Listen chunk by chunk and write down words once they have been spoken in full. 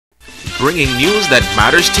bringing news that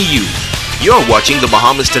matters to you. You're watching the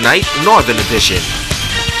Bahamas Tonight Northern Edition.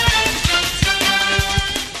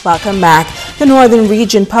 Welcome back. The Northern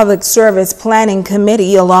Region Public Service Planning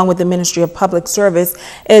Committee, along with the Ministry of Public Service,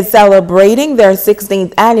 is celebrating their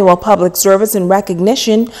 16th annual public service in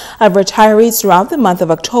recognition of retirees throughout the month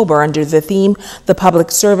of October under the theme, The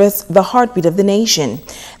Public Service, the Heartbeat of the Nation.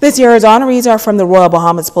 This year's honorees are from the Royal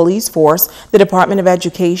Bahamas Police Force, the Department of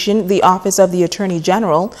Education, the Office of the Attorney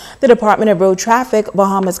General, the Department of Road Traffic,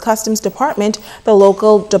 Bahamas Customs Department, the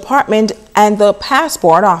local department, and the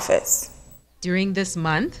Passport Office. During this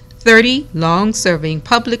month, 30 long-serving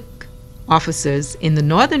public officers in the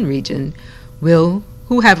Northern Region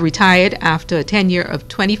who have retired after a tenure of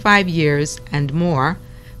 25 years and more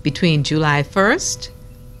between July 1st,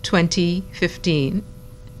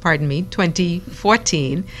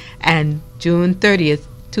 2014, and June 30th,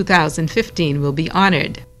 2015 will be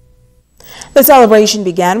honored. The celebration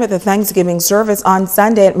began with a Thanksgiving service on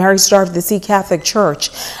Sunday at Mary Star of the Sea Catholic Church.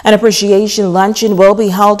 An appreciation luncheon will be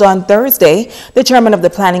held on Thursday. The chairman of the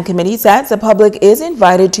planning committee says the public is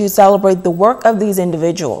invited to celebrate the work of these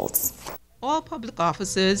individuals. All public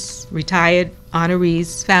officers, retired,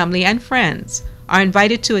 honorees, family, and friends are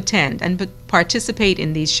invited to attend and participate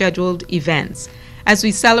in these scheduled events as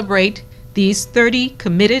we celebrate these 30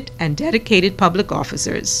 committed and dedicated public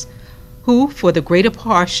officers who, for the greater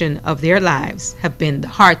portion of their lives, have been the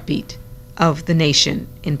heartbeat of the nation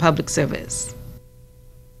in public service.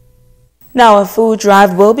 Now, a food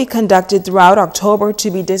drive will be conducted throughout October to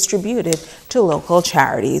be distributed to local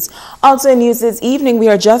charities. Also in news this evening, we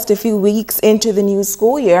are just a few weeks into the new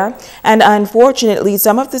school year, and unfortunately,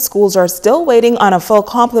 some of the schools are still waiting on a full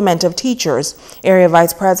complement of teachers. Area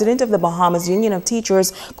Vice President of the Bahamas Union of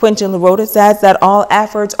Teachers, Quinton LaRota, says that all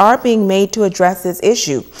efforts are being made to address this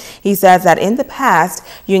issue. He says that in the past,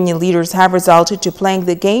 union leaders have resulted to playing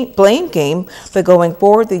the blame game, but going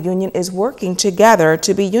forward, the union is working together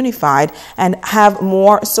to be unified and have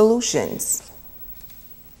more solutions.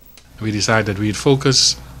 We decided we'd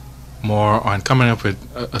focus more on coming up with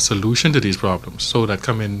a solution to these problems so that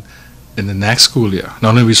in the next school year, not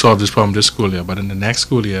only we solve this problem this school year, but in the next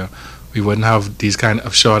school year, we wouldn't have these kind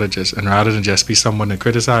of shortages. And rather than just be someone to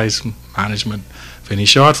criticize management for any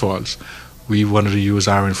shortfalls, we wanted to use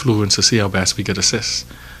our influence to see how best we could assist.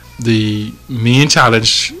 The main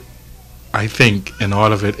challenge, I think, in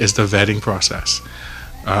all of it is the vetting process.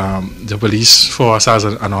 The police force has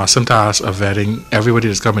an awesome task of vetting everybody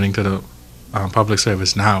that's coming into the public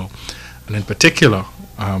service now, and in particular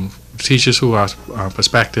teachers who are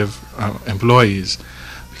prospective employees,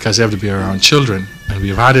 because they have to be around children, and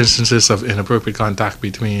we've had instances of inappropriate contact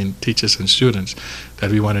between teachers and students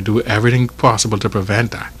that we want to do everything possible to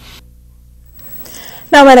prevent that.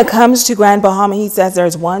 Now, when it comes to Grand Bahama, he says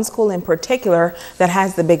there's one school in particular that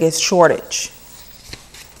has the biggest shortage.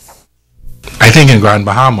 I think in Grand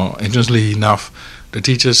Bahama, interestingly enough, the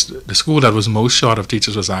school that was most short of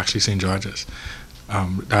teachers was actually St. George's.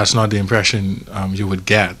 That's not the impression you would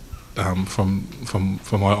get from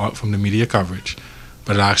the media coverage,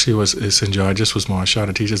 but it actually was St. George's was more short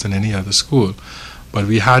of teachers than any other school. But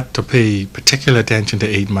we had to pay particular attention to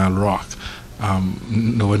 8 Mile Rock,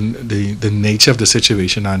 knowing the nature of the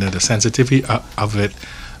situation and the sensitivity of it,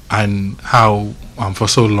 and how for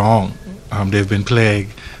so long they've been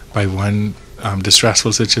plagued by one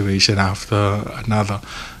distressful situation after another,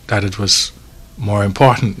 that it was more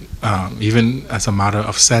important, even as a matter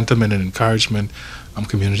of sentiment and encouragement,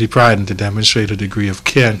 community pride, and to demonstrate a degree of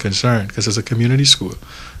care and concern, because it's a community school,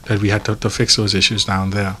 that we had to fix those issues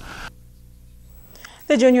down there.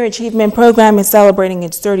 The Junior Achievement Program is celebrating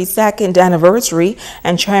its 32nd anniversary,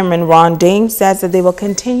 and Chairman Ron Dame says that they will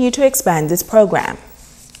continue to expand this program.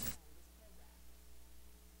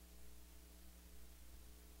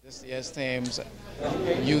 This year's themes,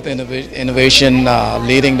 Youth Innovation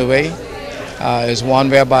Leading the Way, is one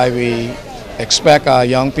whereby we expect our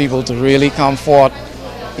young people to really come forth,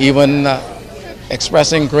 even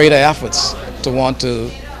expressing greater efforts to want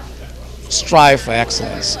to strive for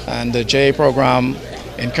excellence. And the JA program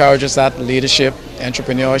encourages that leadership,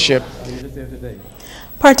 entrepreneurship.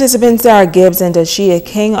 Participants Sarah Gibbs and Ashia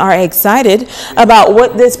King are excited about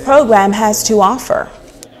what this program has to offer.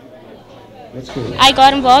 I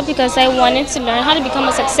got involved because I wanted to learn how to become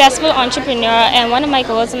a successful entrepreneur, and one of my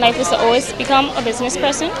goals in life was to always become a business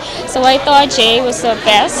person. So I thought Jay was the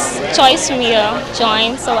best choice for me to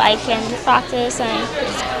join so I can practice and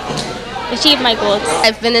achieve my goals.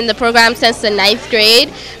 I've been in the program since the 9th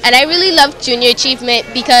grade, and I really love Junior Achievement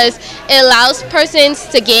because it allows persons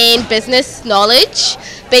to gain business knowledge,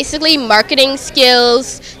 basically marketing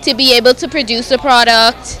skills, to be able to produce a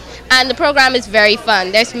product, and the program is very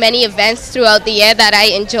fun. There's many events throughout the year that I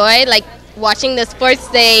enjoy, like watching the sports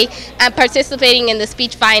day and participating in the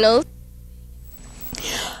speech finals.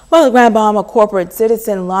 Well, the Grand Bahama corporate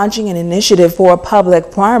citizen launching an initiative for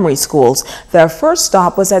public primary schools. Their first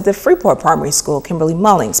stop was at the Freeport Primary School. Kimberly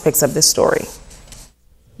Mullings picks up this story.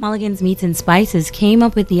 Mulligan's Meats and Spices came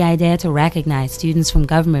up with the idea to recognize students from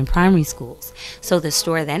government primary schools. So the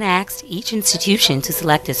store then asked each institution to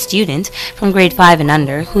select a student from grade 5 and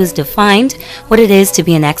under who has defined what it is to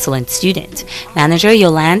be an excellent student. Manager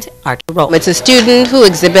Yolande Arturo. It's a student who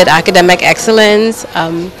exhibits academic excellence,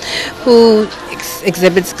 who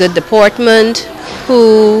exhibits good deportment,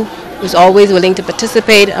 who is always willing to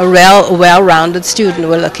participate, a well-rounded student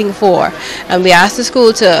we're looking for. And we asked the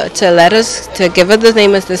school to give us the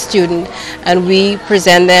name of the student, and we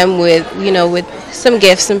present them with some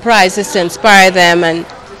gifts and prizes to inspire them and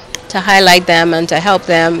to highlight them and to help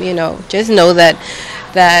them, just know that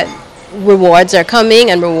rewards are coming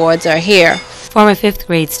and rewards are here. Former 5th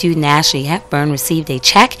grade student Ashley Hepburn received a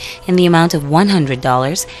check in the amount of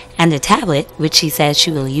 $100 and a tablet, which she says she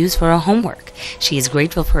will use for her homework. She is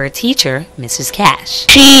grateful for her teacher, Mrs. Cash.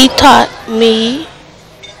 She taught me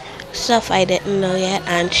stuff I didn't know yet,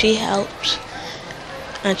 and she helped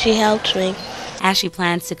me. Ashley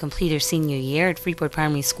plans to complete her senior year at Freeport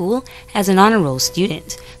Primary School as an honor roll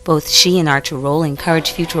student. Both she and Archer Roll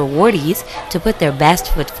encourage future awardees to put their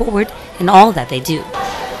best foot forward in all that they do.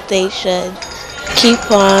 They should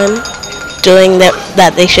keep on doing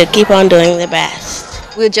they should keep on doing their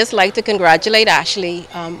best. We'd just like to congratulate Ashley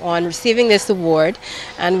on receiving this award,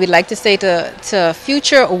 and we'd like to say to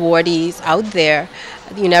future awardees out there,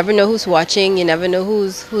 you never know who's watching, you never know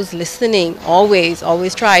who's listening. Always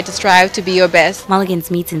try to strive to be your best.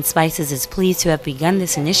 Mulligan's Meats and Spices is pleased to have begun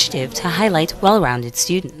this initiative to highlight well-rounded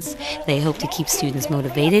students. They hope to keep students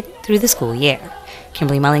motivated through the school year.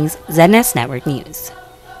 Kimberly Mullings, ZNS Network News.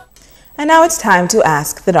 And now it's time to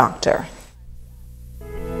Ask the Doctor.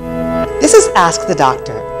 This is Ask the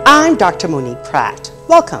Doctor. I'm Dr. Monique Pratt.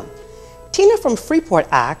 Welcome. Tina from Freeport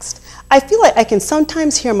asked, I feel like I can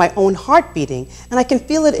sometimes hear my own heart beating and I can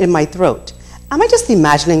feel it in my throat. Am I just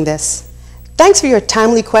imagining this? Thanks for your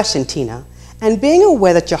timely question, Tina. And being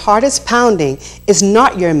aware that your heart is pounding is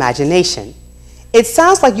not your imagination. It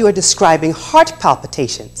sounds like you are describing heart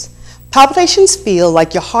palpitations. Palpitations feel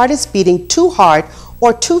like your heart is beating too hard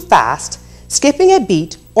or too fast, skipping a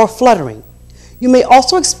beat, or fluttering. You may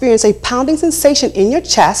also experience a pounding sensation in your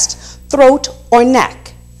chest, throat, or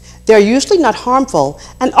neck. They are usually not harmful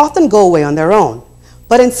and often go away on their own.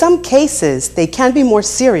 But in some cases, they can be more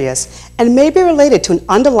serious and may be related to an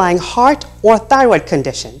underlying heart or thyroid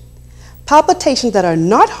condition. Palpitations that are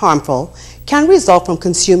not harmful can result from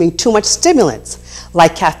consuming too much stimulants,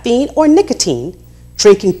 like caffeine or nicotine,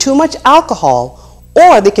 drinking too much alcohol,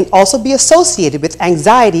 or they can also be associated with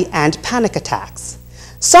anxiety and panic attacks.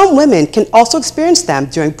 Some women can also experience them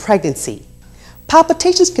during pregnancy.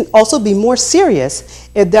 Palpitations can also be more serious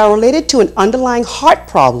if they are related to an underlying heart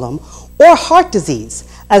problem or heart disease,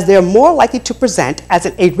 as they are more likely to present as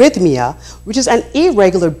an arrhythmia, which is an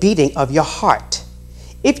irregular beating of your heart.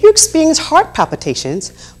 If you experience heart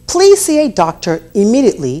palpitations, please see a doctor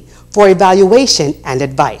immediately for evaluation and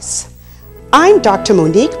advice. I'm Dr.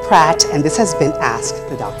 Monique Pratt, and this has been Ask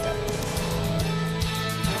the Doctor.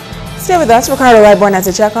 Stay with us. Ricardo Lightborn has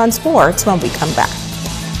a check on sports when we come back.